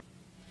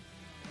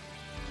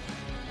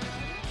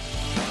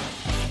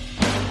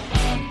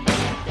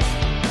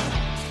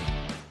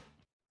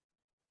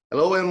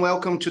Hello and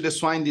welcome to the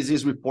Swine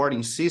Disease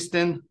Reporting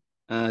System.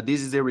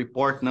 This is the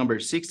report number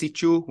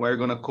 62. We're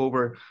going to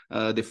cover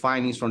the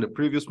findings from the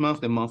previous month,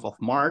 the month of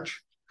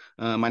March.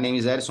 My name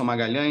is Edson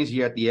Magalhães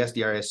here at the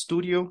SDRS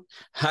studio.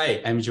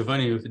 Hi, I'm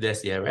Giovanni with the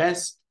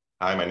SDRS.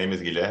 Hi, my name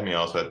is Guilherme,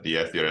 also at the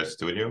SDRS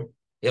studio.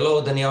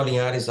 Hello, Daniel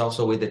Linhares,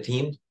 also with the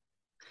team.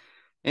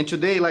 And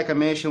today, like I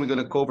mentioned, we're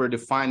going to cover the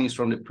findings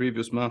from the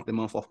previous month, the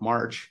month of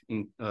March,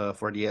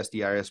 for the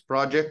SDRS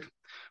project.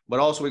 But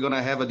also, we're going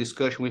to have a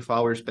discussion with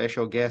our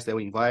special guest that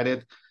we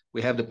invited.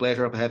 We have the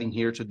pleasure of having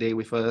here today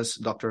with us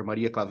Dr.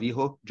 Maria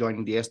Clavijo,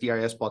 joining the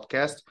SDRS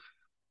podcast.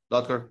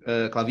 Dr.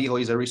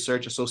 Clavijo is a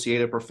research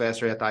associated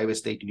professor at Iowa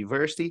State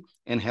University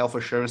and health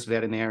assurance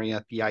veterinarian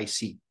at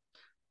PIC.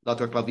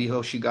 Dr.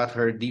 Clavijo, she got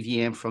her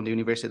DVM from the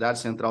Universidad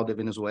Central de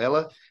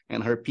Venezuela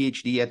and her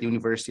PhD at the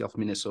University of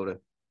Minnesota.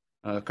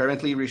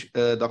 Currently,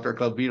 Dr.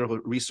 Clavijo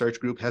research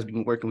group has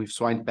been working with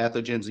swine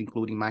pathogens,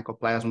 including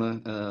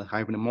Mycoplasma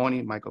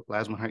pneumoniae,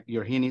 Mycoplasma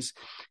urhinis,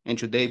 and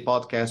today's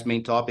podcast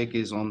main topic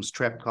is on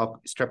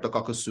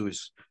Streptococcus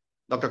suis.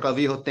 Dr.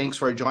 Clavijo, thanks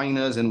for joining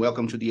us and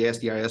welcome to the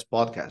SDRS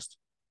podcast.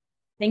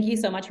 Thank you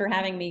so much for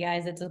having me,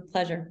 guys. It's a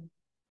pleasure.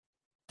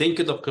 Thank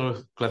you,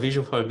 Dr.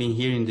 Clavijo, for being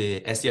here in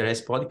the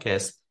SDRS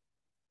podcast.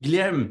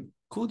 Guilherme,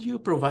 could you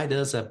provide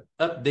us an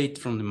update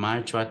from the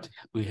March, what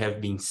we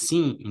have been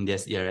seeing in the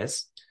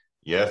SDRS?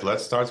 Yes,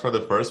 let's start for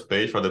the first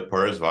page for the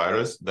PRRS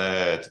virus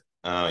that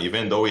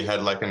even though we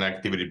had like an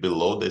activity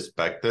below the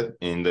expected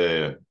in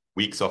the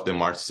weeks of the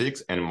March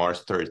 6th and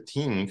March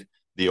 13th,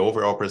 the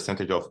overall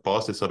percentage of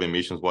positive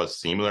submissions was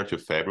similar to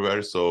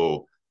February.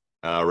 So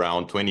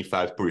around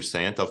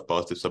 25% of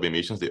positive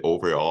submissions, the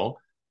overall.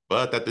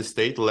 But at the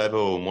state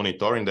level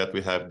monitoring that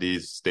we have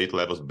these state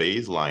levels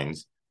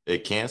baselines,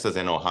 Kansas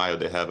and Ohio,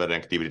 they have an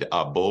activity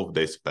above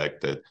the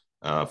expected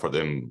for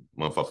the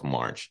month of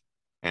March.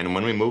 And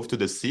when we move to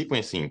the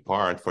sequencing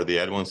part for the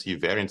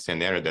L1C variant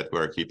scenario that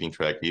we're keeping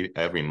track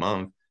every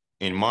month,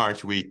 in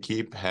March, we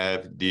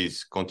have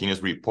this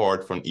continuous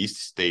report from East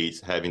states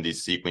having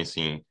this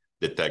sequencing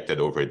detected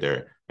over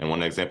there. And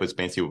one example is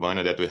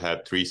Pennsylvania, that we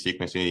have 3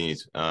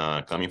 sequences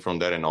coming from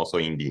there, and also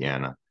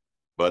Indiana.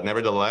 But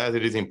nevertheless,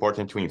 it is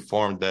important to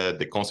inform that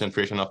the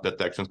concentration of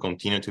detections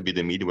continue to be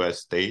the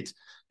Midwest states.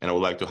 And I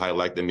would like to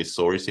highlight the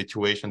Missouri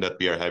situation that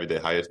we are having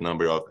the highest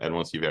number of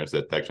L1C variants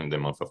detection in the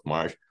month of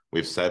March,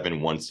 with 7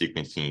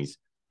 sequencing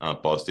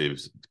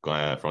positives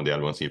from the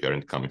L1C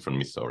variant coming from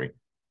Missouri.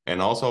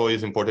 And also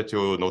it's important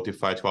to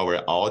notify to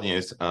our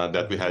audience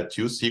that we had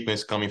 2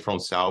 sequences coming from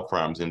sow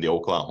farms in the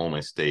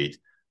Oklahoma state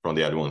from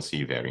the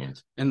L1C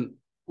variant. And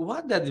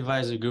what the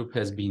advisory group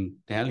has been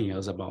telling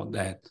us about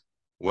that?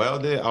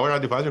 Well, our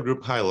advisory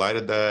group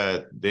highlighted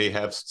that they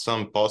have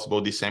some possible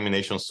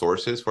dissemination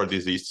sources for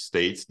these east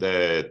states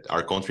that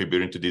are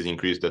contributing to this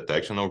increased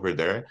detection over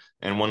there.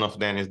 And one of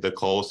them is the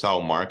cold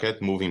sow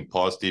market, moving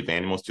positive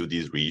animals to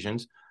these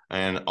regions.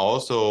 And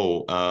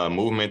also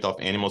movement of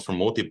animals from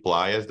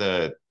multipliers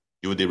that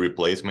do the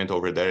replacement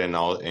over there,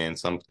 and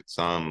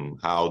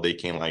somehow they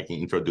can like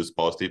introduce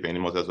positive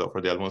animals as well for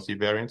the L1C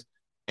variants.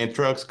 And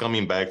trucks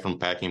coming back from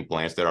packing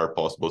plants that are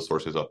possible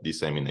sources of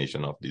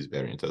dissemination of these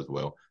variants as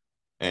well.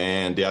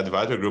 And the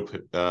advisory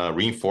group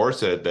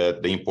reinforced that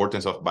the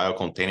importance of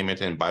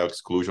biocontainment and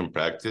bioexclusion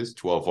practice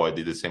to avoid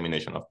the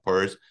dissemination of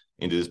PRRS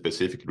in this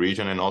specific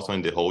region and also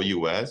in the whole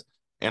U.S.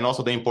 And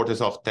also the importance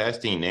of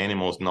testing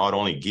animals, not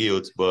only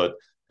gilts, but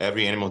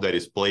every animal that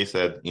is placed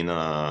in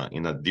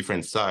a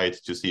different site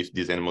to see if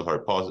these animals are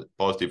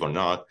positive or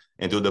not,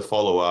 and do the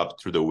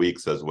follow-up through the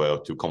weeks as well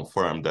to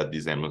confirm that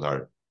these animals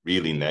are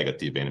really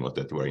negative animals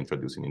that we're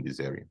introducing in this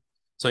area.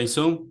 So in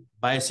sum,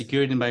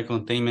 biosecurity and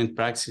biocontainment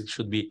practices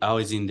should be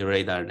always in the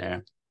radar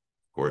there.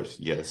 Of course,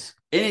 yes.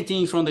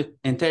 Anything from the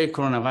entire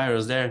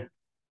coronavirus there?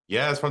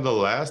 Yes, from the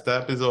last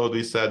episode,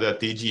 we said that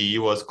TGE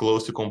was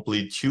close to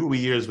complete 2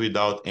 years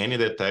without any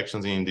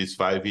detections in these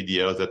 5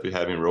 VDLs that we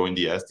have enrolled in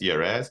the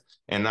SDRS.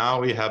 And now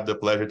we have the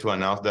pleasure to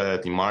announce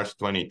that in March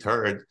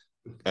 23rd,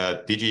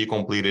 TGE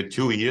completed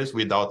 2 years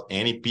without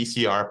any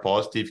PCR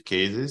positive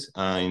cases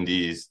in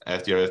this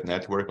SDRS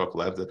network of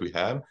labs that we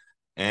have.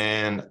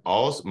 And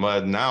also,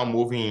 but now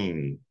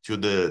moving to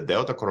the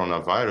Delta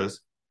coronavirus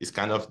is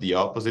kind of the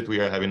opposite.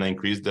 We are having an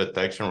increased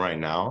detection right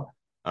now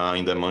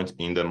in the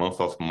month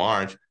of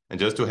March. And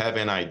just to have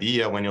an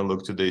idea, when you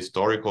look to the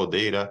historical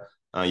data,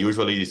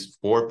 usually it's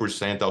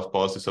 4% of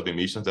positive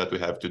submissions that we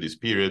have to this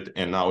period.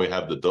 And now we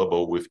have the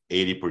double with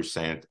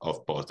 80%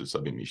 of positive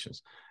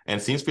submissions. And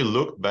since we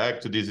look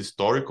back to this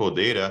historical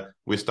data,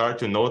 we start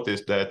to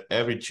notice that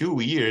every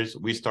 2 years,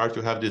 we start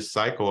to have this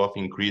cycle of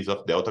increase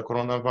of Delta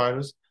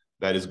coronavirus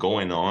that is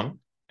going on.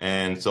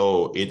 And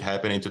so it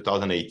happened in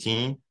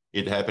 2018,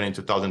 it happened in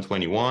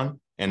 2021,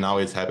 and now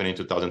it's happening in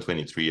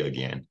 2023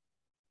 again.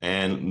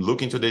 And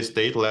looking to the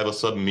state level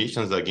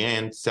submissions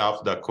again,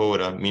 South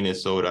Dakota,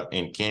 Minnesota,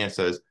 and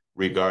Kansas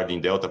regarding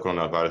Delta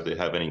coronavirus, they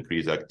have an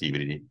increased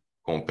activity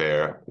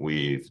compared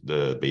with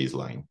the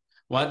baseline.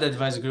 What the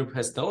advisory group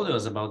has told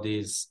us about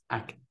this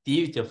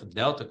activity of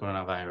Delta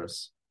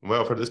coronavirus?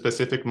 Well, for the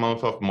specific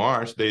month of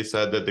March, they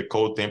said that the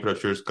cold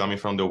temperatures coming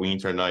from the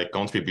winter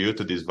contribute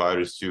to this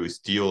virus to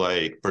still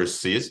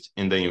persist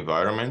in the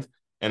environment.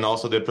 And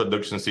also the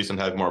production system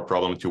have more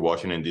problem to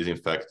washing and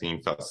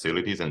disinfecting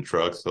facilities and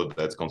trucks. So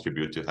that's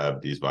contribute to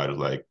have this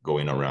virus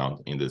going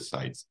around in the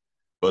sites.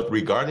 But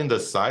regarding the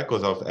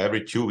cycles of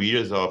every 2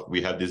 years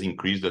we have this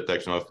increased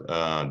detection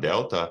of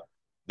Delta,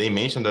 they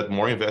mentioned that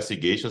more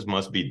investigations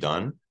must be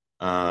done.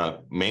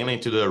 Mainly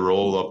to the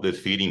role of the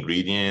feed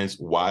ingredients,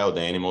 wild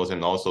animals,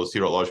 and also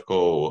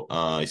serological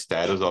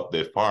status of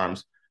the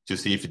farms to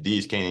see if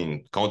these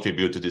can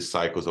contribute to these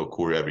cycles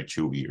occur every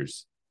 2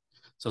 years.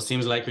 So it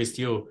seems like we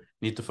still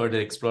need to further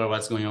explore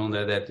what's going on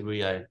there, that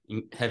we are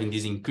having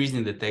this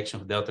increasing detection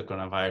of Delta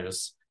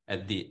coronavirus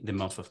at the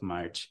month of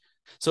March.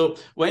 So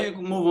when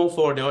you move on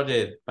for the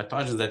other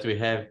pathogens that we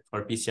have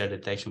for PCR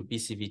detection,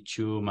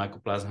 PCV2,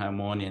 Mycoplasma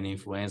pneumoniae, and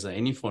influenza,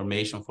 any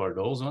information for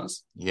those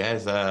ones?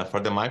 Yes, for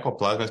the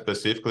Mycoplasma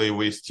specifically,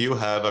 we still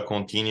have a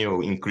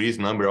continued increased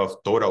number of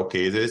total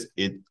cases.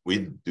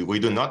 We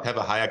do not have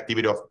a high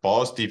activity of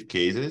positive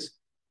cases,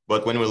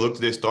 but when we look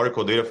to the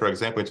historical data, for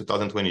example, in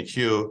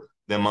 2022,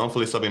 the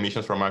monthly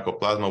submissions for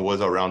Mycoplasma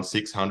was around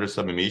 600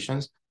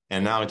 submissions.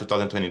 And now in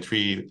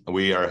 2023,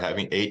 we are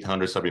having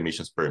 800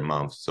 submissions per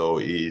month. So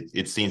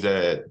it seems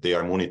that they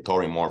are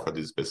monitoring more for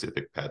this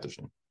specific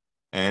pathogen.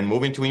 And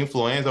moving to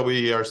influenza,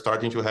 we are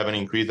starting to have an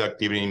increased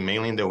activity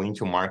mainly in the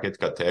winter market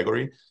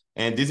category.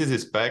 And this is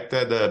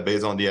expected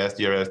based on the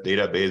SDRS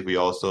database. We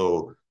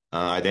also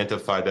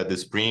identified that the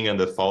spring and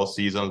the fall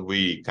seasons,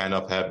 we kind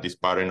of have this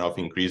pattern of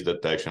increased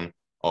detection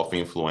of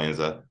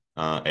influenza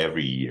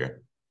every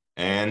year.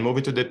 And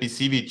moving to the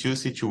PCV2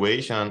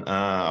 situation,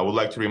 I would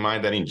like to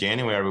remind that in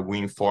January, we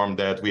informed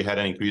that we had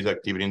an increased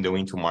activity in the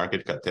winter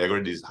market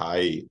category, this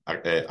high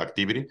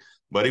activity,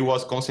 but it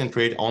was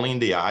concentrated only in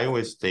the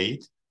Iowa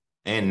state.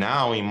 And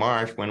now in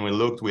March, when we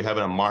looked, we have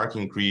a marked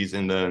increase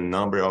in the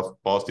number of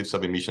positive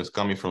submissions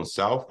coming from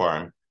South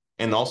Farm,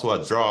 and also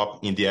a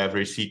drop in the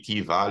average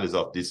CT values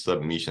of these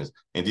submissions.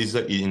 And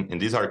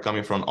these are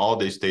coming from all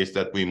the states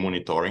that we're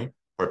monitoring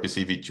for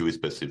PCV2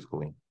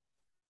 specifically.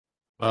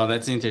 Well,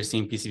 that's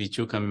interesting.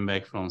 PCV2 coming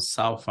back from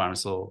South Farm,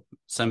 so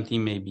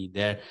something may be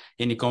there.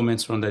 Any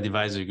comments from the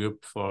advisory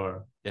group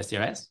for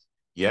SDRS?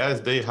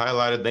 Yes, they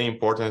highlighted the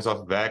importance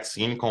of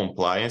vaccine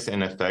compliance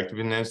and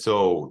effectiveness.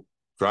 So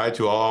try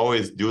to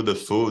always do the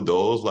full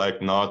dose,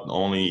 not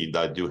only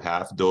that you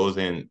half dose,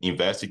 and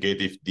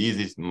investigate if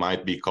this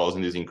might be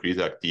causing this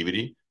increased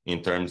activity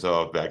in terms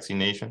of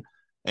vaccination.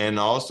 And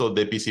also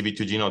the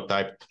PCV2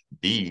 genotype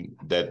D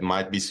that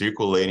might be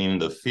circulating in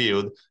the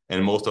field,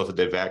 and most of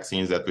the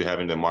vaccines that we have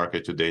in the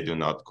market today do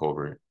not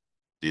cover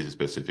this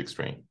specific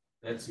strain.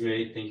 That's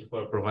great. Thank you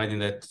for providing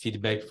that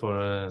feedback for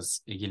us,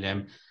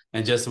 Guilherme.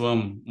 And just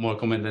one more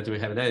comment that we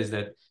have there is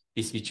that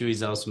PCV2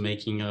 is also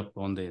making up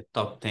on the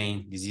top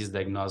 10 disease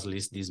diagnosis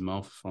list this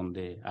month from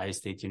the Iowa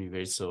State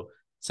University. So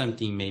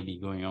something may be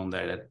going on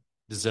there that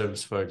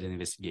deserves further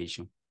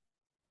investigation.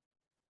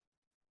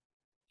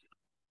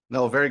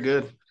 No, very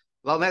good.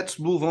 Well, let's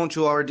move on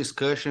to our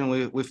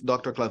discussion with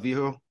Dr.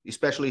 Clavijo.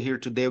 Especially here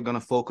today, we're going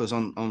to focus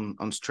on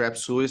strep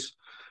suis.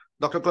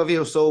 Dr.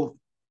 Clavijo, so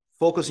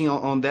focusing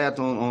on that,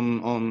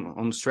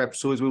 on strep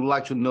suis, we would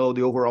like to know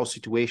the overall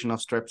situation of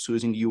strep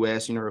suis in the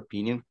US, in your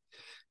opinion.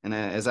 And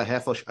as a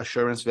health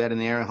assurance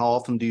veterinarian, how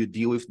often do you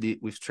deal with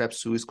strep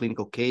suis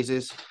clinical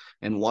cases,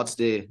 and what's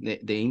the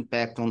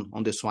impact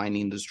on the swine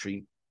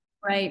industry?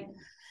 Right.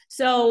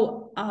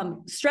 So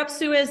strep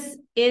suis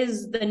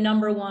is the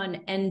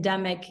 #1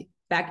 endemic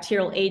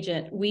bacterial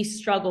agent we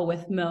struggle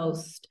with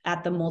most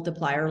at the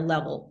multiplier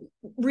level,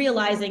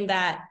 realizing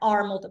that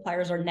our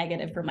multipliers are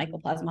negative for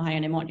Mycoplasma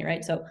pneumoniae,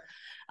 right? So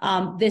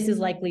this is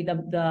likely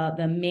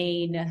the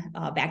main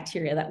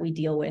bacteria that we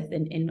deal with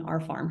in our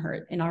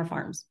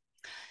farms.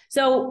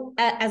 So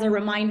as a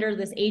reminder,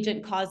 this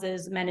agent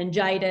causes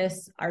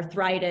meningitis,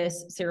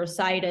 arthritis,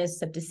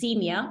 serositis,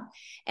 septicemia,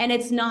 and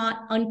it's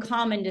not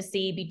uncommon to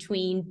see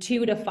between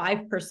 2 to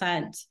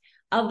 5%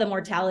 of the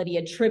mortality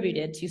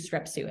attributed to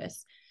strep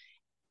suis.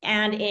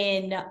 And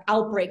in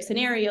outbreak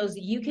scenarios,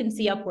 you can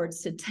see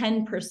upwards to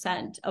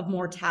 10% of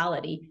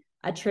mortality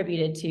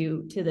attributed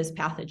to this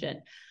pathogen.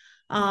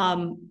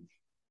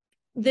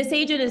 This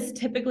agent is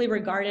typically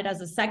regarded as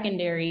a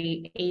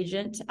secondary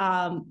agent,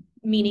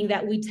 meaning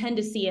that we tend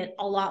to see it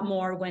a lot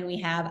more when we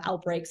have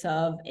outbreaks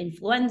of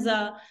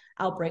influenza,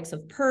 outbreaks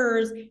of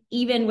PRRS,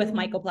 even with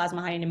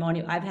Mycoplasma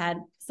pneumoniae. I've had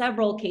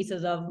several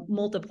cases of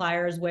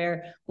multipliers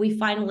where we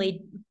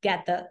finally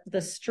get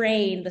the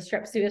strain, the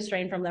strep suis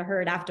strain from the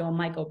herd after a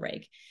myco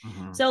break.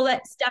 Mm-hmm. So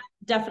that's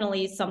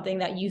definitely something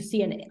that you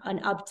see an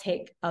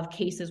uptake of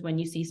cases when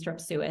you see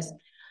strep suis.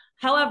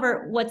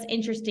 However, what's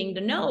interesting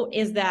to note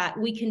is that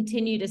we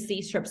continue to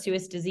see strep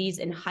suis disease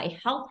in high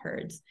health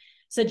herds,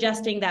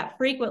 suggesting that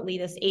frequently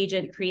this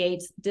agent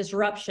creates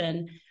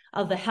disruption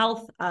of the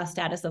health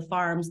status of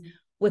farms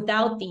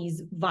without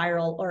these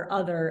viral or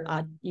other,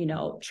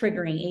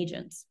 triggering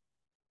agents.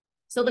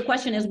 So the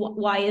question is,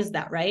 why is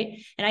that,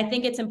 right? And I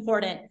think it's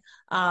important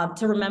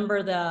to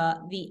remember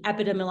the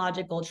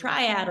epidemiological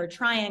triad or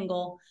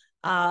triangle,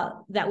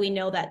 that we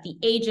know that the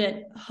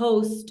agent,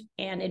 host,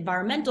 and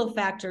environmental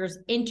factors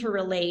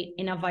interrelate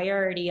in a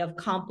variety of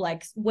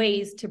complex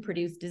ways to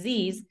produce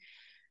disease.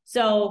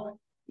 So,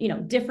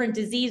 different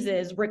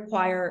diseases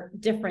require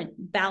different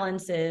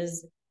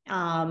balances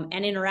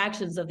and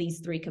interactions of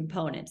these three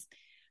components.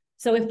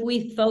 So if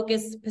we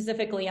focus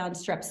specifically on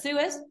strep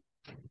suis,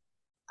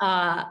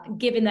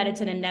 given that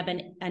it's an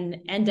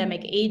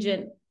endemic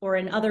agent, or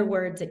in other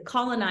words, it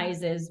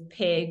colonizes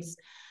pigs,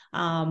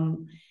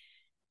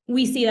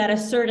 we see that a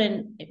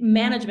certain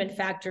management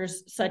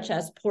factors such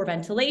as poor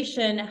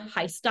ventilation,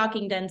 high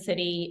stocking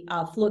density,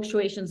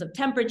 fluctuations of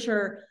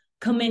temperature,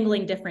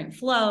 commingling different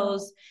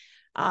flows,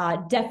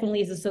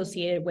 definitely is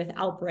associated with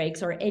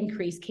outbreaks or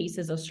increased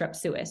cases of strep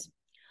suis.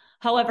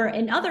 However,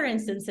 in other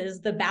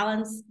instances, the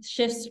balance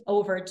shifts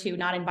over to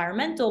not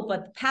environmental,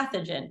 but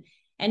pathogen.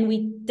 And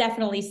we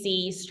definitely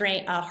see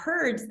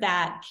herds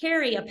that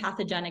carry a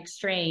pathogenic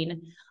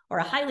strain or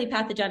a highly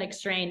pathogenic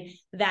strain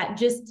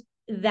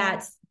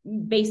that's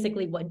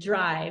basically what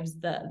drives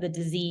the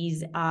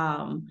disease.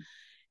 And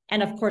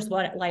of course,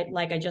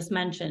 like I just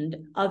mentioned,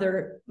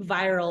 other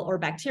viral or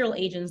bacterial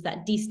agents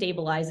that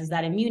destabilizes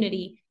that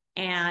immunity,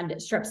 and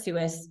strep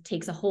suis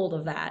takes a hold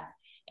of that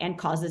and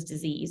causes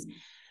disease.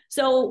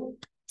 So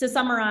to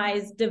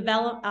summarize,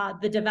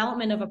 the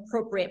development of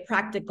appropriate,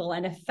 practical,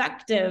 and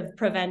effective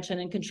prevention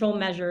and control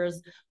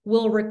measures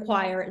will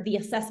require the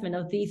assessment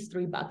of these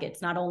three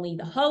buckets, not only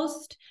the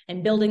host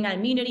and building that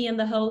immunity in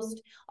the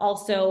host,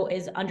 also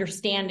is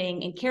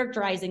understanding and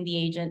characterizing the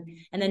agent,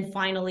 and then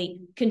finally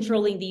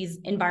controlling these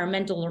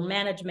environmental or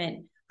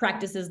management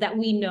practices that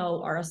we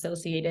know are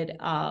associated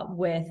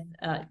with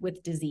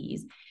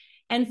disease.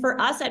 And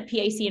for us at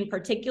PAC in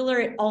particular,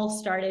 it all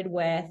started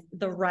with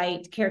the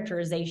right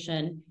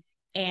characterization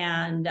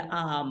and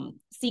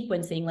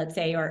sequencing, let's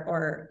say,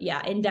 or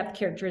in-depth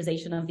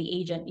characterization of the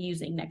agent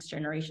using next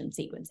generation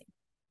sequencing.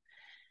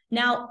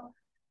 Now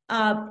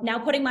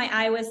putting my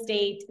Iowa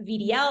State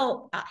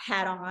VDL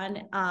hat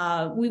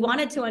on, we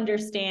wanted to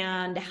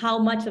understand how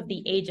much of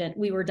the agent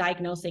we were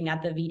diagnosing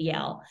at the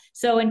VDL.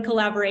 So in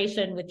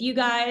collaboration with you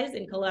guys,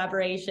 in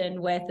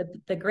collaboration with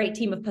the great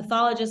team of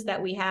pathologists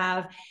that we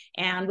have,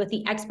 and with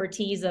the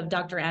expertise of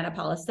Dr. Ana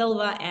Paula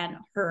Silva and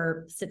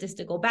her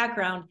statistical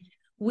background,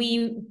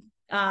 we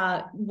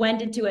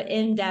went into an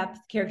in-depth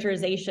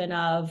characterization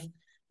of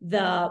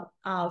the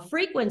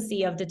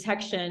frequency of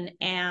detection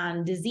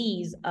and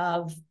disease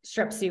of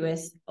strep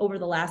suis over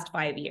the last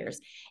 5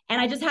 years.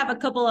 And I just have a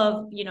couple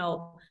of,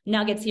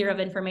 nuggets here of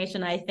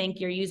information I think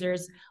your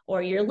users,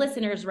 or your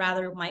listeners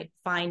rather, might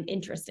find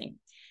interesting.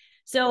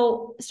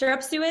 So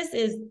strep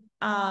suis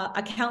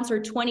accounts for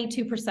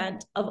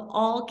 22% of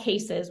all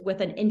cases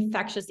with an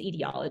infectious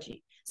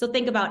etiology. So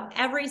think about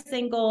every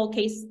single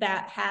case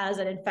that has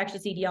an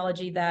infectious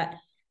etiology that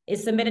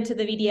is submitted to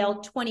the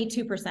VDL,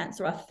 22%,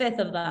 so a fifth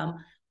of them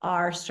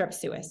are strep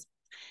suis.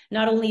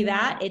 Not only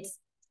that, it's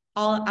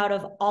all out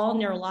of all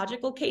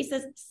neurological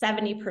cases,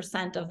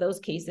 70% of those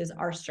cases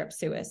are strep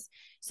suis.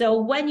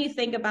 So when you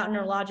think about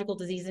neurological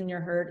disease in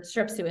your herd,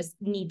 strep suis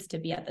needs to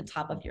be at the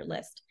top of your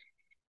list.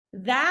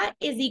 That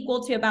is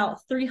equal to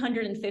about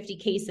 350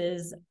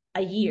 cases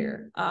a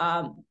year,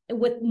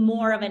 with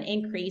more of an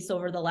increase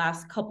over the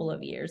last couple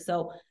of years.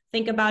 So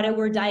think about it,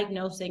 we're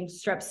diagnosing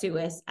strep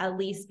suis at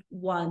least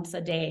once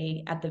a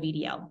day at the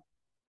VDL.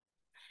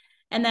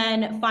 And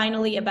then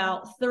finally,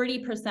 about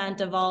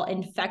 30% of all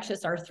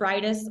infectious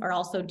arthritis are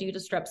also due to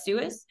strep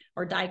suis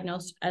or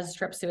diagnosed as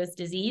strep suis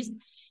disease,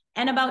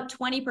 and about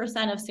 20%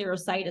 of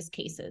serositis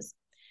cases.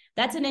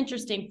 That's an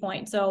interesting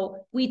point. So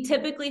we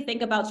typically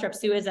think about strep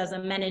suis as a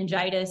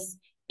meningitis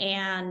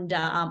and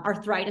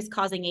arthritis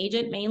causing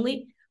agent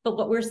mainly, but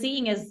what we're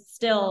seeing is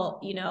still,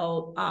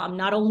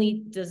 not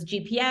only does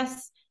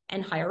GPS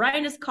and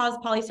hyorinus cause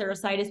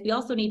polyserositis, we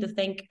also need to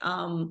think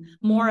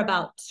more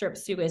about strep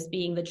suis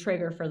being the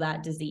trigger for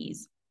that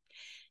disease.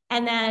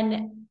 And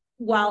then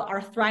while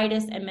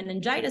arthritis and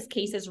meningitis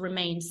cases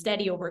remain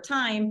steady over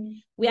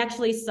time, we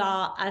actually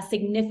saw a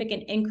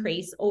significant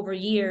increase over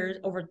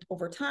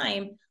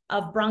time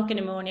of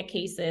bronchopneumonia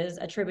cases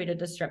attributed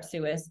to strep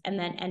suis, and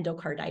then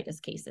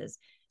endocarditis cases.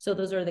 So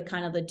those are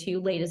the two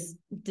latest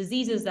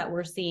diseases that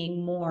we're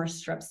seeing more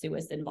strep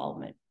suis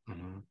involvement.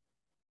 Mm-hmm.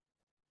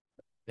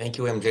 Thank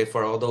you, MJ,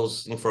 for all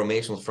those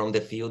information from the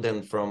field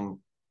and from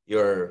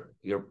your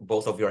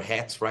both of your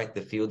hats, right?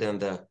 The field and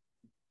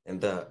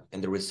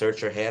the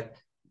researcher hat.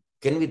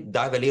 Can we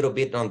dive a little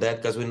bit on that?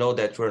 Because we know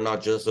that you're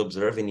not just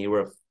observing; you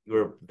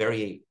were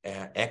very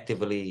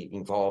actively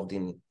involved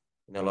in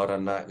a lot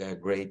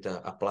of great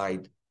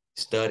applied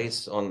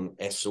studies on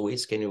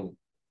suis.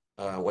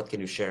 What can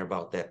you share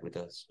about that with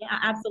us? Yeah,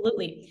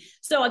 absolutely.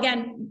 So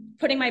again,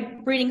 putting my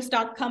breeding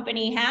stock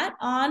company hat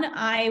on,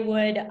 I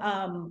would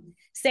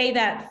say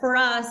that for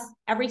us,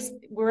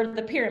 we're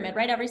the pyramid,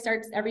 right?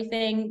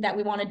 Everything that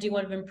we want to do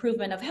of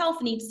improvement of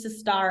health needs to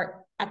start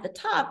at the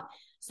top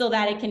so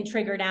that it can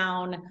trigger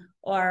down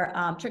or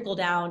trickle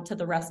down to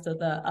the rest of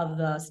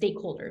the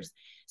stakeholders.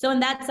 So in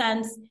that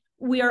sense,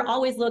 we are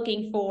always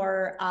looking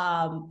for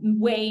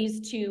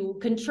ways to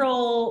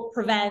control,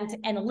 prevent,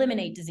 and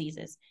eliminate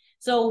diseases.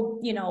 So,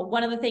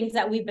 one of the things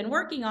that we've been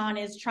working on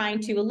is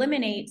trying to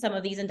eliminate some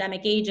of these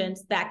endemic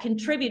agents that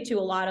contribute to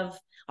a lot of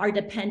our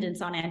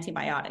dependence on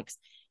antibiotics.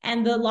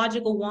 And the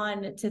logical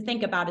one to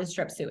think about is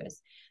Strep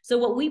suis. So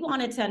what we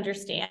wanted to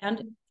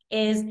understand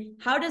is,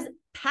 how does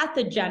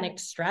pathogenic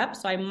strep,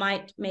 so I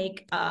might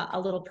make a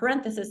little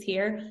parenthesis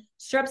here,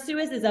 Strep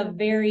suis is a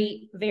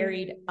very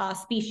varied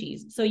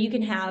species. So you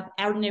can have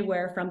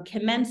anywhere from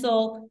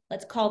commensal,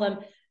 let's call them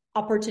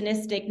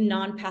opportunistic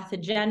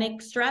non-pathogenic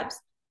streps,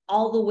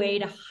 all the way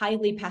to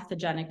highly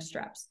pathogenic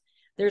streps.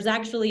 There's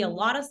actually a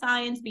lot of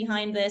science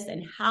behind this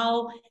and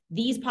how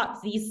these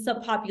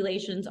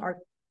subpopulations are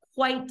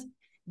quite,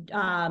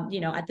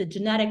 at the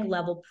genetic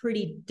level,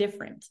 pretty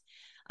different.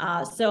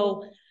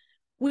 So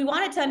we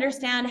wanted to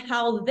understand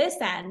how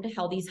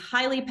these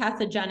highly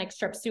pathogenic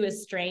Strep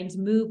suis strains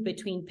move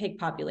between pig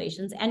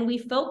populations. And we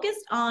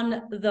focused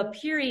on the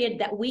period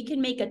that we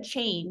can make a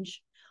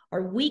change,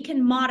 or we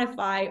can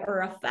modify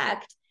or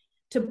affect,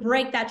 to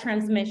break that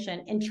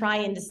transmission and try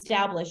and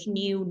establish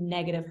new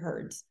negative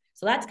herds.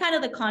 So that's kind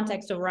of the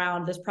context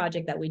around this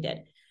project that we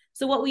did.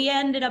 So what we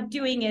ended up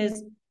doing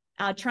is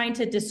trying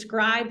to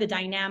describe the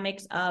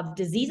dynamics of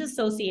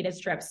disease-associated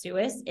Strep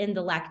suis in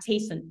the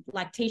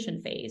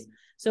lactation phase.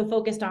 So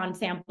focused on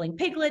sampling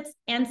piglets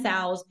and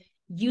sows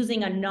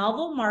using a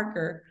novel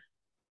marker,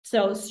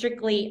 so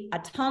strictly a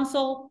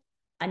tonsil,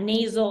 a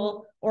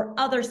nasal, or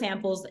other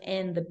samples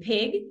in the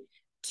pig,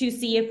 to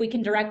see if we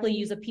can directly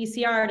use a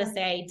PCR to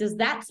say, does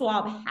that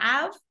swab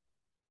have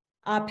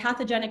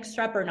pathogenic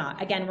strep or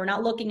not? Again, we're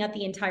not looking at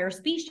the entire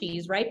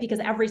species, right? Because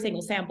every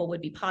single sample would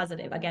be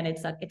positive. Again,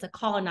 it's a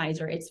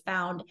colonizer. It's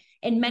found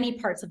in many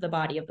parts of the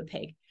body of the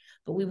pig.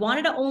 But we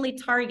wanted to only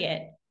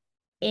target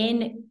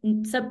in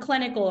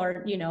subclinical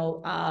or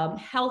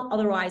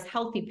otherwise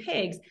healthy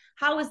pigs.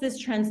 How is this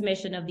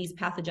transmission of these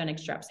pathogenic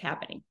streps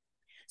happening?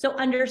 So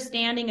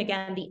understanding,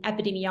 again, the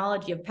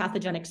epidemiology of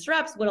pathogenic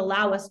streps would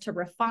allow us to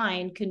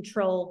refine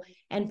control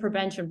and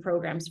prevention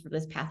programs for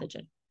this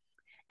pathogen.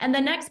 And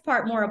the next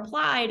part, more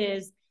applied,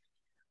 is,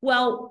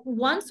 well,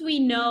 once we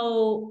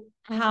know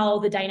how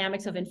the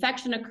dynamics of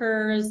infection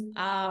occurs,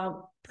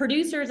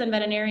 producers and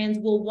veterinarians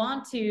will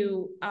want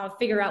to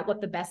figure out what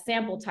the best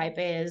sample type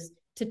is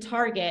to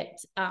target,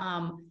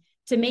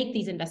 to make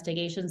these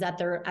investigations at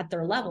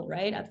their level,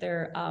 right, at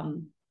their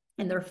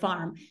in their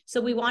farm. So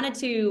we wanted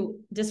to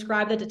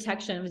describe the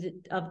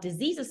detection of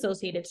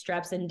disease-associated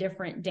streps in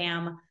different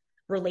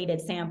dam-related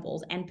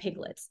samples and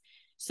piglets.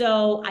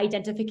 So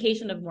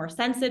identification of more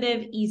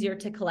sensitive, easier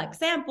to collect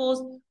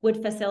samples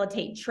would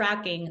facilitate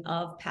tracking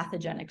of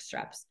pathogenic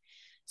streps.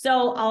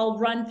 So I'll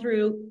run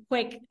through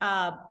quick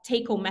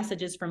take-home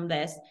messages from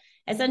this.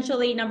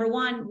 Essentially, number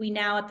one, we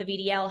now at the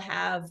VDL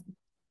have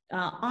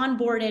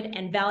onboarded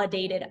and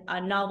validated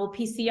a novel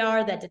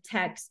PCR that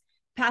detects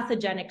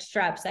pathogenic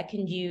streps that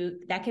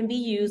can be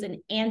used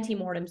in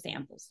antemortem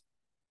samples.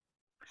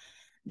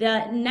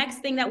 The next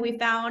thing that we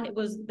found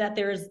was that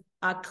there's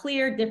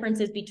clear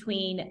differences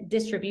between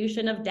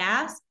distribution of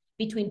DAS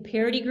between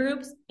parity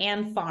groups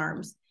and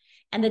farms.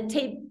 And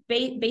the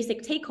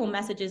basic take-home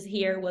messages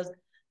here was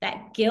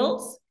that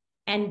gilts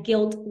and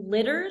gilt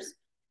litters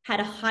had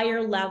a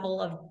higher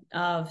level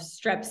of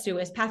Strep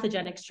suis,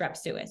 pathogenic Strep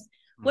suis.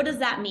 What does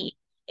that mean?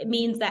 It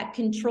means that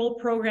control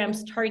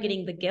programs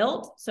targeting the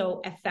gilt,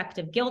 so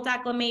effective gilt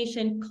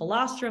acclimation,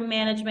 colostrum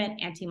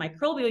management,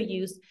 antimicrobial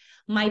use,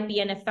 might be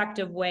an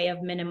effective way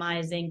of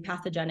minimizing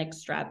pathogenic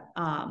strep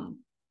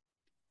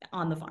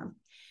on the farm.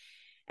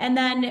 And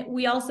then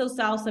we also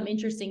saw some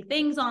interesting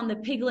things on the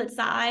piglet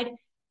side.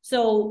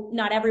 So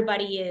not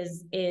everybody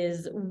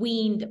is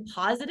weaned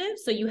positive.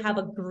 So you have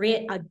a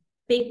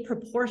big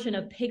proportion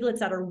of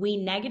piglets that are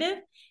weaned negative.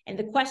 And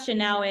the question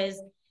now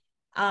is,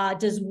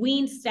 does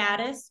wean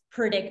status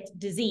predict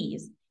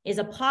disease? Is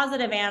a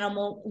positive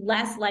animal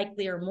less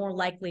likely or more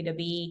likely to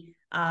be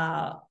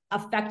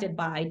affected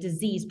by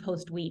disease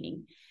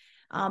post-weaning?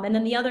 And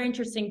then the other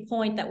interesting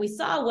point that we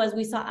saw was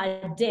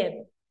a dip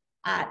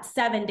at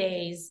 7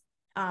 days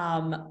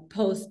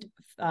post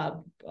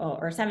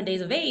or 7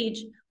 days of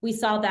age. We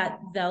saw that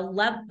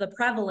the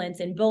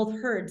prevalence in both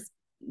herds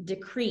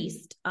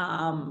decreased.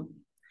 And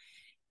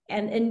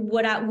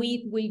what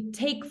we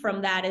take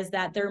from that is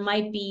that there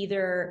might be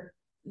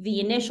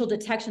the initial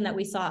detection that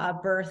we saw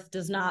at birth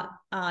does not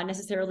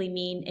necessarily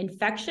mean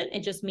infection.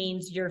 It just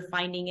means you're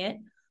finding it.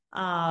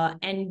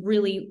 And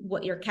really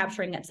what you're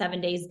capturing at 7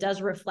 days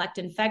does reflect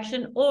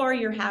infection, or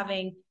you're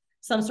having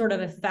some sort of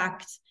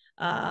effect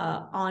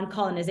on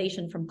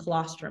colonization from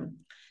colostrum.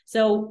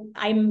 So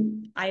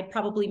I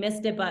probably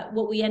missed it, but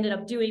what we ended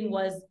up doing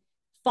was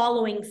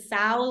following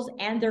sows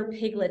and their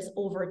piglets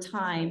over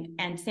time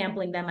and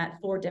sampling them at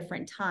 4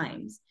 different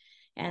times.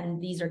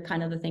 And these are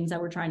kind of the things that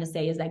we're trying to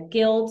say, is that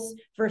gilts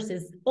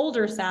versus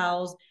older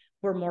sows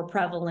were more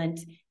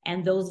prevalent,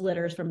 and those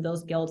litters from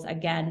those gilts,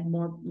 again,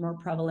 more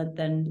prevalent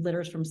than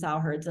litters from sow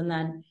herds. And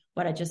then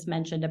what I just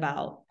mentioned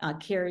about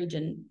carriage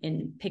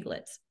in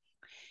piglets.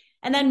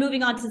 And then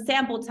moving on to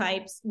sample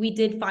types, we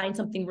did find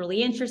something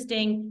really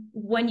interesting.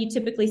 When you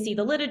typically see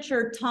the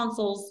literature,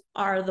 tonsils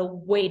are the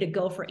way to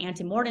go for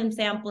antemortem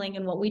sampling.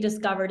 And what we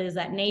discovered is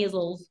that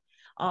nasal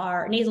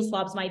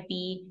swabs might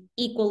be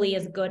equally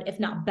as good, if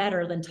not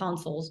better than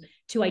tonsils,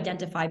 to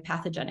identify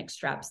pathogenic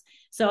streps.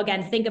 So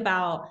again, think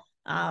about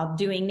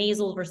doing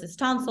nasal versus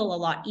tonsil, a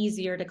lot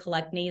easier to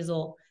collect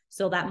nasal.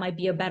 So that might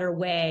be a better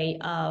way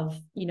of,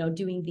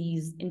 doing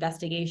these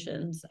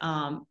investigations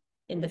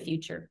in the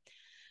future.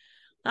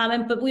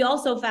 But we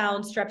also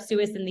found Strep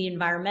suis in the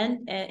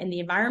environment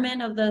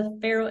of the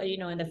farrow,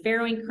 in the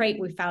farrowing crate.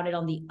 We found it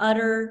on the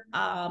udder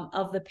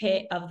of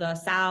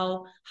the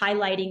sow,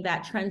 highlighting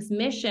that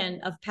transmission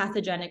of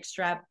pathogenic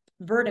strep,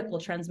 vertical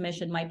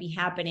transmission, might be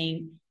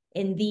happening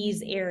in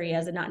these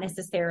areas and not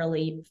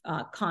necessarily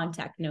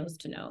contact nose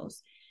to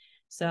nose.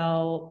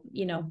 So,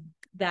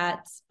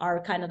 that's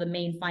our kind of the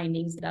main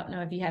findings. I don't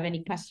know if you have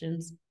any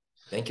questions.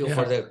 Thank you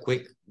for the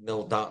quick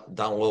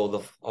download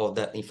of all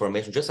that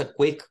information. Just a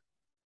quick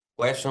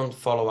question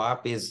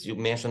follow-up is, you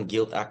mentioned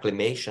gilt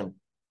acclimation.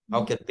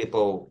 How can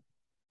people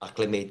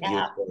acclimate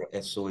gilt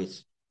for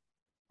suis?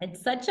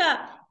 It's such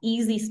a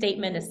easy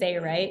statement to say,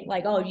 right?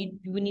 Like,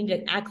 we need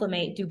to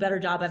acclimate, do a better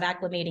job of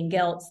acclimating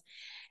gilts.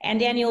 And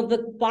Daniel,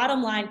 the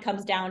bottom line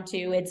comes down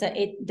to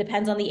it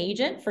depends on the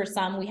agent. For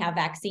some, we have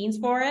vaccines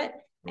for it,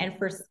 and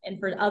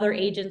for other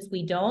agents,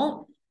 we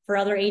don't. For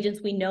other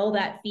agents, we know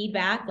that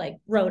feedback, like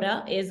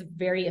Rhoda, is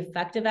very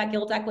effective at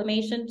gilt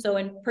acclimation. So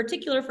in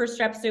particular for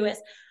Strep suis,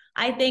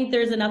 I think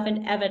there's enough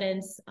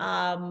evidence,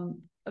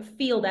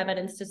 field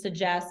evidence to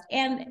suggest,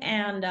 and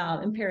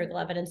empirical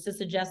evidence to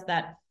suggest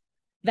that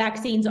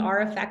vaccines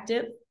are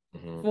effective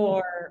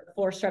for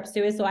Strep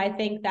suis. So I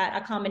think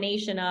that a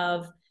combination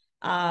of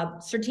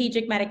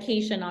strategic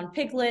medication on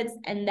piglets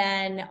and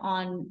then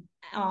on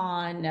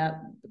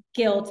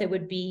gilt, it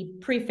would be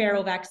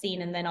pre-farrow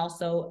vaccine, and then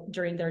also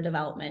during their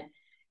development.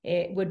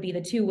 It would be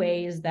the two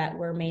ways that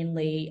we're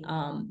mainly,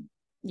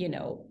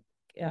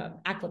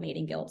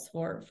 acclimating gilts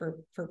for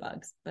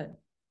bugs, but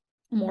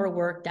more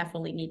work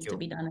definitely needs to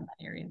be done in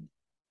that area.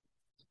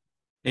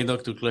 Hey,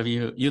 Dr.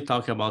 Clavijo, you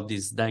talk about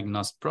this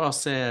diagnostic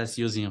process,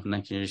 using of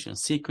next generation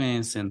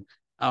sequence, and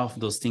all of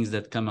those things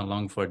that come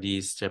along for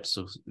these Strep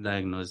suis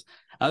diagnosis.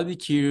 I'll be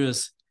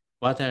curious,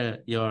 what are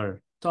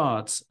your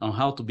thoughts on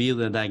how to build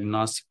a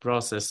diagnostic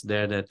process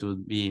there that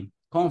would be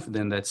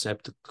confident that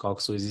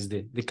Streptococcus is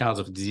the cause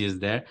of disease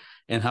there,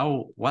 and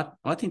what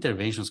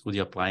interventions could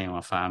you apply on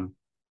a farm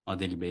on a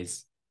daily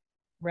basis?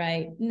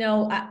 Right.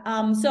 No.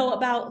 So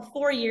about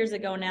 4 years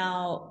ago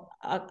now,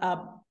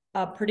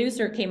 a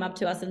producer came up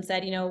to us and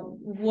said,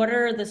 what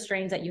are the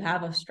strains that you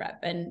have of strep?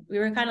 And we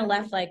were kind of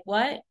left like,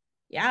 what?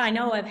 Yeah, I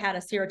know I've had a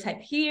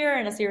serotype here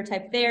and a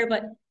serotype there,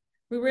 but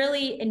we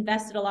really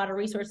invested a lot of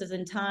resources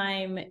and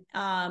time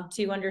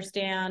to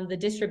understand the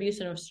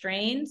distribution of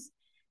strains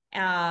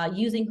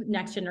using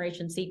next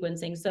generation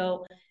sequencing.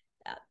 So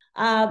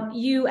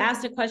you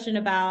asked a question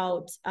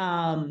about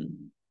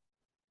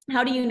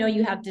how do you know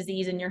you have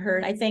disease in your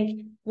herd? I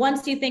think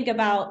once you think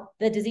about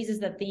the diseases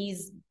that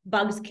these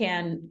bugs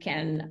can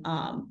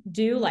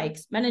do, like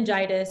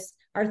meningitis,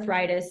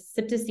 arthritis,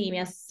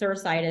 septicemia,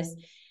 cercitis,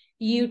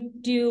 you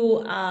do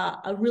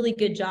a really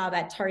good job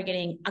at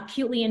targeting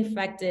acutely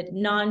infected,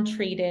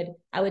 non-treated,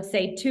 I would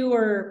say 2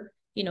 or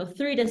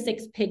 3 to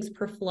 6 pigs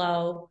per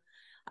flow.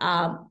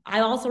 I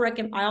also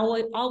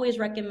always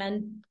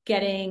recommend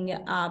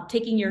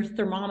taking your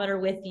thermometer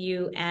with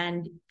you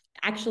and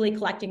actually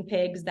collecting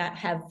pigs that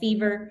have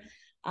fever.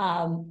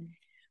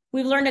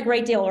 We've learned a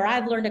great deal, or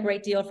I've learned a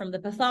great deal from the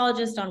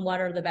pathologist on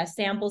what are the best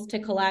samples to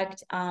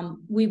collect.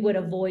 We would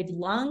avoid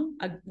lung,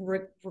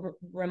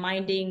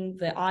 reminding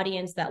the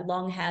audience that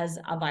lung has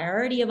a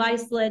variety of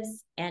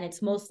isolates, and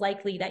it's most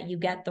likely that you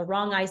get the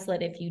wrong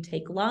isolate if you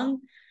take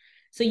lung.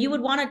 So you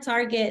would want to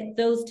target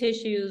those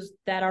tissues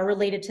that are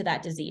related to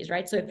that disease,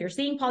 right? So if you're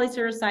seeing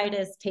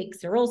polycerositis, take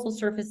serosal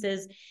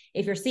surfaces.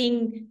 If you're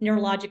seeing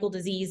neurological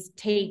disease,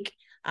 take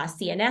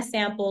CNS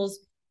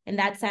samples. In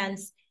that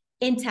sense,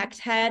 intact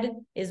head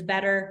is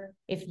better.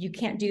 If you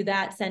can't do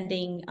that,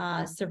 sending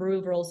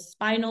cerebral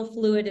spinal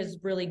fluid is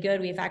really good.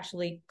 We've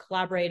actually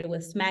collaborated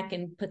with SMEC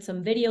and put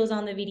some videos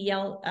on the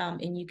VDL,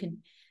 and you can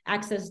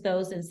access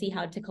those and see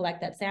how to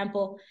collect that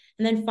sample.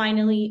 And then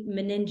finally,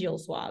 meningeal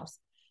swabs.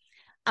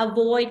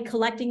 Avoid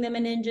collecting the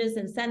meninges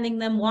and sending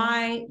them.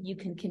 Why? You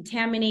can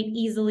contaminate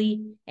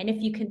easily. And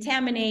if you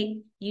contaminate,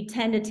 you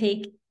tend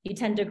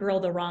to grow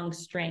the wrong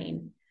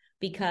strain,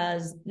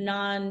 because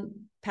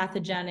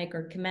non-pathogenic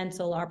or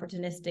commensal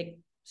opportunistic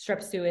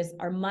Strep suis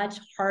are much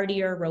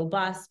hardier,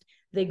 robust.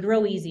 They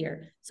grow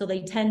easier. So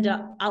they tend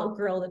to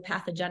outgrow the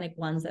pathogenic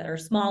ones that are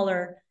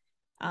smaller,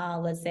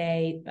 let's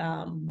say,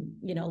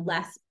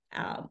 less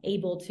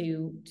able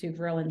to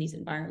grow in these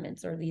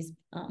environments or these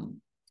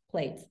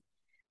plates.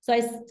 So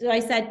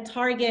I said,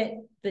 target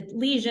the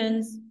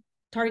lesions,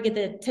 target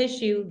the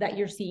tissue that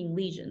you're seeing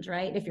lesions,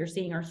 right? If you're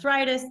seeing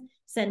arthritis,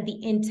 send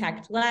the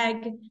intact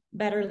leg,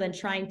 better than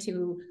trying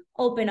to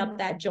open up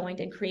that joint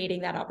and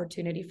creating that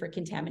opportunity for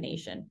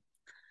contamination.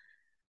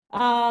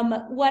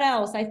 What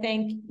else? I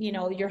think,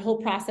 your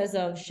whole process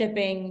of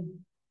shipping,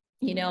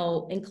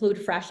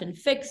 include fresh and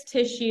fixed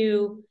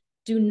tissue.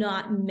 Do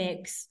not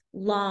mix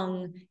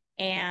lung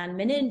and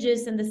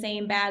meninges in the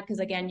same bag, because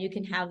again, you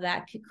can have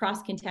that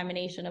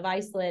cross-contamination of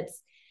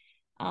isolates.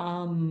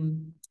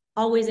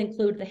 Always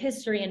include the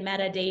history and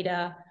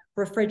metadata,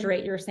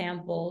 refrigerate your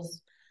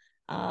samples,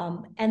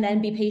 and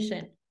then be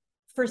patient.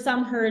 For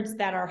some herds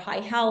that are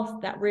high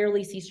health, that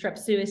rarely see strep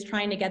suis,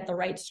 trying to get the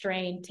right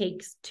strain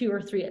takes 2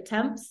 or 3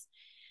 attempts.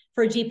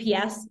 For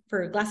GPS,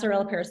 for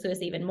Glasarella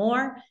parasuis, even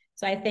more.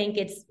 So I think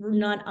it's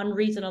not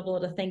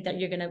unreasonable to think that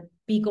you're going to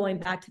be going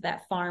back to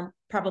that farm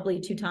probably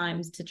 2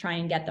 times to try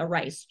and get the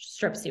right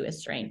strep suis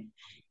strain.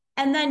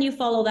 And then you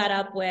follow that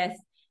up with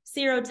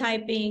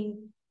serotyping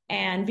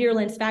and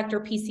virulence factor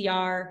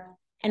PCR.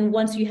 And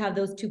once you have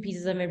those 2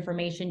 pieces of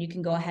information, you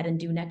can go ahead and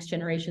do next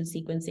generation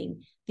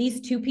sequencing.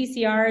 These 2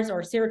 PCRs,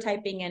 or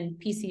serotyping and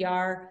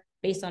PCR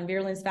based on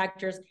virulence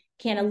factors,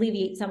 can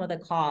alleviate some of the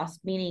cost,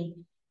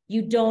 meaning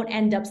you don't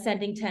end up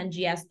sending to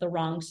NGS the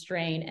wrong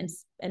strain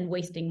and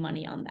wasting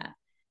money on that.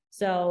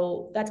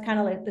 So that's kind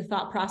of like the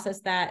thought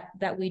process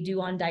that we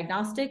do on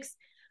diagnostics.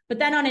 But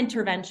then on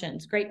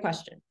interventions, great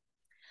question.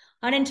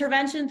 On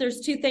interventions,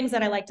 there's 2 things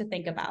that I like to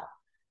think about.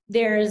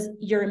 There's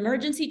your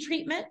emergency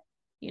treatment.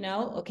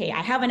 Okay,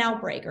 I have an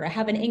outbreak or I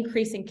have an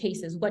increase in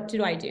cases. What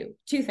do I do?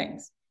 2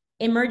 things.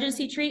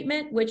 Emergency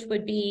treatment, which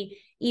would be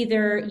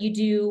either you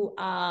do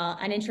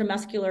an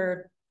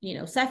intramuscular,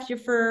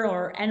 ceftiofur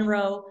or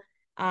Enro,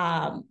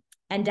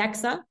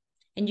 Endexa,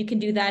 and you can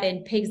do that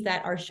in pigs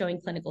that are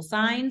showing clinical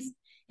signs.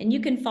 And you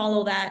can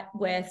follow that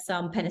with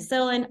some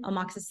penicillin,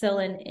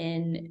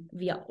 amoxicillin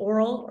via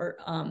oral or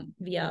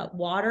via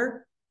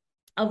water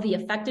of the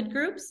affected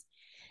groups.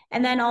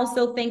 And then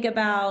also think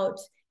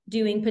about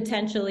doing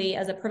potentially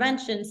as a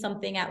prevention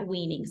something at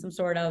weaning, some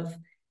sort of,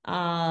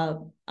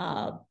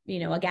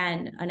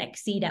 again, an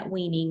exceed at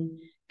weaning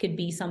could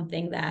be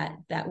something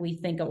that we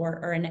think,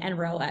 or an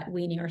Enro at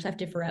weaning or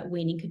ceftiofur at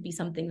weaning could be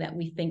something that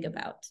we think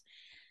about.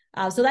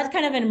 So that's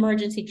kind of an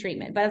emergency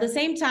treatment. But at the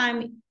same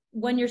time,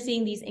 when you're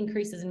seeing these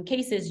increases in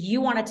cases, you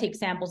want to take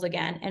samples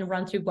again and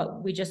run through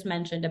what we just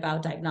mentioned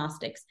about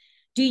diagnostics.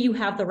 Do you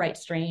have the right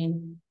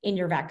strain in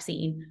your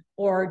vaccine,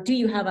 or do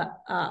you have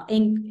a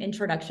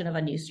introduction of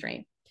a new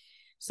strain?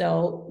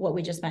 So what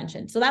we just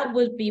mentioned. So that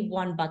would be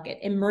one bucket,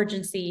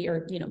 emergency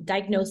or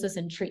diagnosis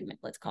and treatment,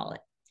 let's call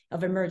it,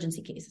 of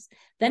emergency cases.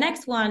 The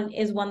next one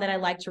is one that I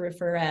like to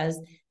refer as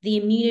the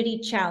immunity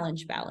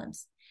challenge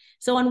balance.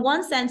 So in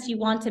one sense, you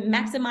want to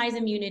maximize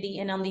immunity,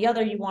 and on the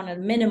other, you want to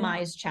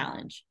minimize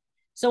challenge.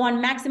 So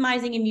on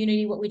maximizing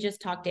immunity, what we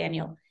just talked,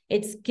 Daniel,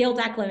 it's gilt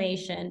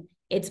acclimation,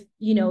 it's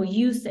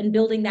use and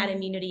building that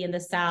immunity in the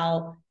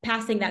sow,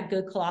 passing that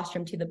good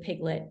colostrum to the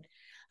piglet.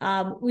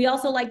 We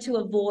also like to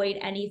avoid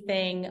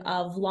anything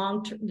of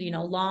long-term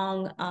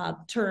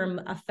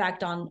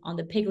effect on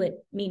the piglet,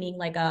 meaning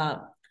like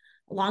a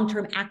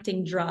long-term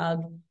acting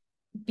drug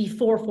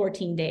before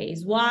 14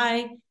 days.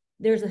 Why?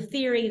 There's a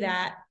theory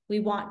that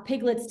we want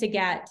piglets to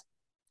get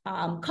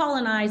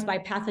colonized by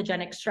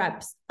pathogenic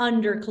streps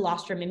under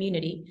colostrum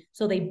immunity.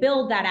 So they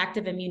build that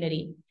active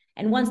immunity.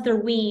 And once they're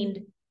weaned,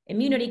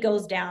 immunity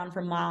goes down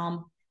from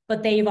mom,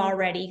 but they've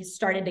already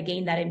started to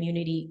gain that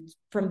immunity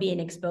from being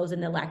exposed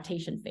in the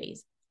lactation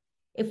phase.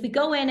 If we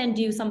go in and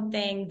do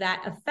something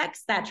that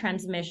affects that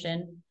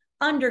transmission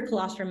under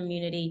colostrum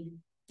immunity,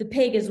 the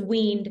pig is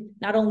weaned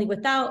not only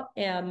without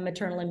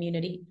maternal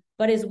immunity,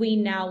 but is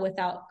weaned now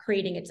without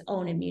creating its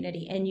own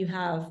immunity. And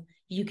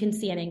you can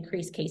see an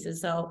increased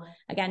cases. So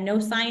again, no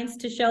science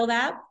to show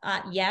that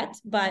yet,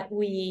 but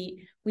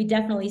we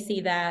definitely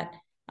see that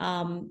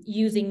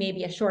using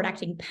maybe a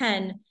short-acting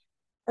pen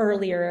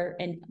earlier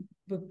and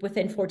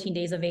within 14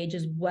 days of age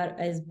is what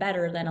is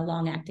better than a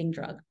long-acting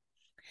drug.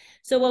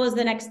 So what was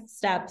the next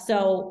step?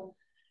 So,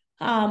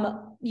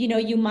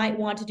 you might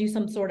want to do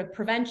some sort of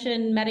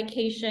prevention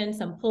medication,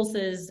 some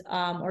pulses,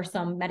 or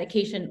some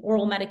medication,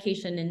 oral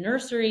medication in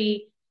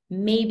nursery,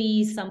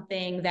 maybe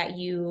something that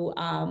you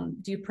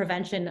do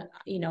prevention, an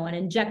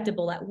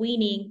injectable at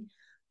weaning,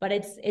 but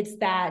it's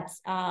that,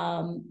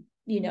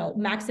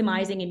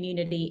 maximizing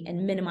immunity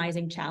and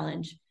minimizing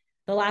challenge.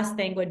 The last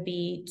thing would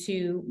be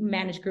to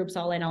manage groups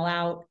all in, all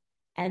out,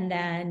 and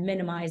then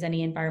minimize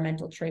any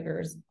environmental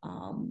triggers,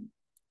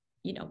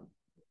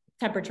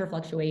 temperature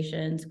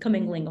fluctuations,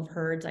 commingling of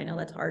herds. I know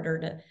that's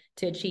harder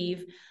to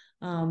achieve.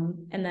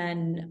 And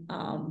then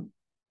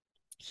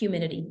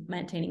humidity,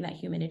 maintaining that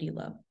humidity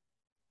low.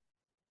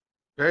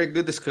 Very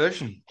good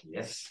discussion.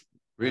 Yes.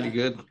 Really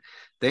good.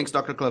 Thanks,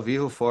 Dr.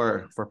 Clavijo,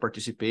 for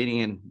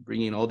participating and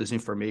bringing all this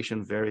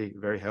information. Very,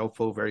 very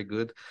helpful, very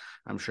good.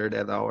 I'm sure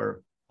that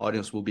our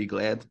audience will be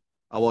glad.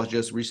 I was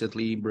just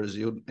recently in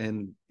Brazil,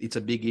 and it's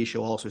a big issue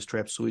also.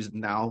 Strep suis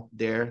now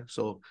there.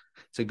 So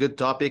it's a good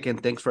topic,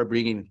 and thanks for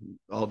bringing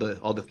all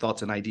the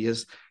thoughts and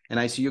ideas. And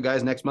I see you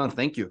guys next month.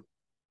 Thank you.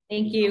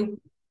 Thank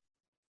you.